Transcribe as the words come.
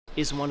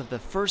is one of the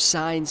first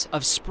signs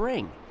of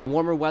spring.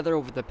 Warmer weather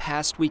over the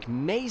past week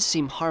may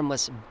seem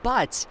harmless,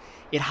 but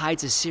it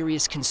hides a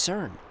serious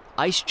concern: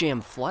 ice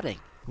jam flooding.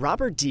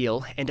 Robert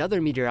Deal and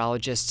other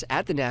meteorologists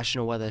at the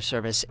National Weather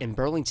Service in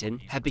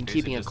Burlington have been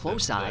keeping a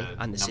close eye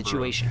on the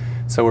situation.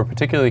 So we're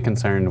particularly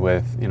concerned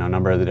with, a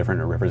number of the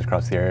different rivers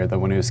across the area, the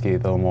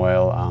Winooski, the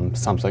Lamoille,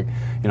 Sumswick,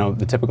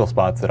 the typical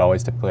spots that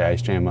always typically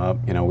ice jam up.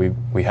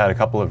 We had a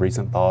couple of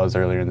recent thaws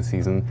earlier in the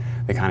season.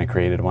 They kind of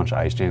created a bunch of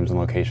ice jams in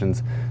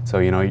locations. So,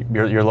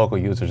 your local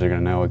users are going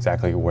to know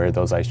exactly where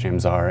those ice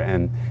jams are,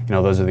 and,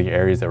 those are the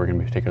areas that we're going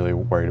to be particularly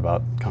worried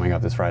about coming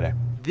up this Friday.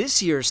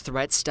 This year's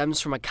threat stems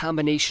from a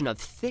combination of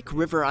thick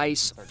river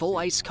ice, full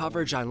ice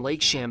coverage on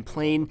Lake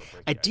Champlain,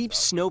 a deep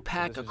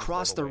snowpack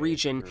across the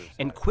region,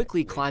 and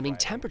quickly climbing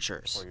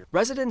temperatures.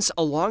 Residents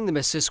along the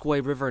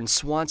Missisquoi River in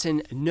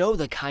Swanton know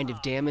the kind of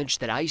damage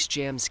that ice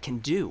jams can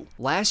do.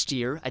 Last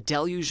year, a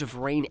deluge of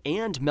rain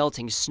and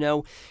melting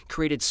snow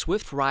created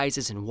swift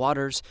rises in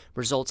waters,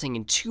 resulting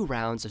in 2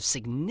 rounds of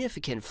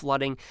significant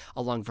flooding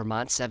along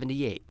Vermont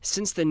 78.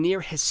 Since the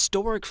near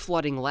historic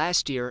flooding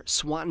last year,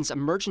 Swanton's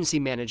emergency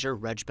manager,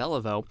 Reg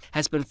Beliveau,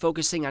 has been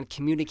focusing on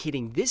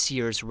communicating this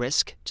year's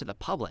risk to the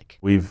public.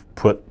 We've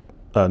put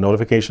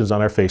notifications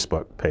on our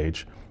Facebook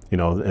page,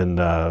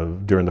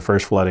 and during the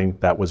first flooding,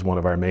 that was one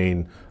of our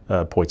main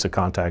points of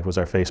contact, was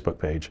our Facebook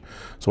page.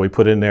 So we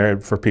put in there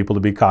for people to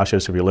be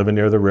cautious. If you're living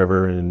near the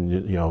river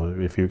and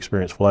if you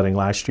experienced flooding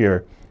last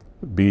year,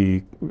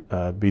 be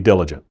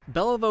diligent.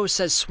 Beliveau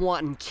says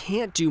Swanton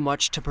can't do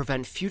much to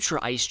prevent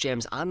future ice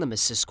jams on the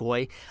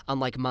Missisquoi,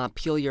 unlike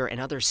Montpelier and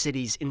other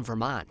cities in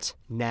Vermont.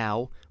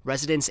 Now,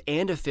 residents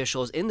and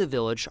officials in the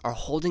village are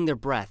holding their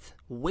breath,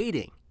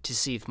 waiting to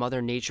see if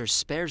Mother Nature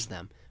spares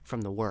them from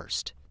the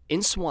worst.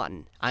 In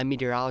Swanton, I'm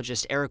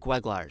meteorologist Eric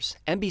Weglars,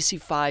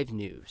 NBC5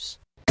 News.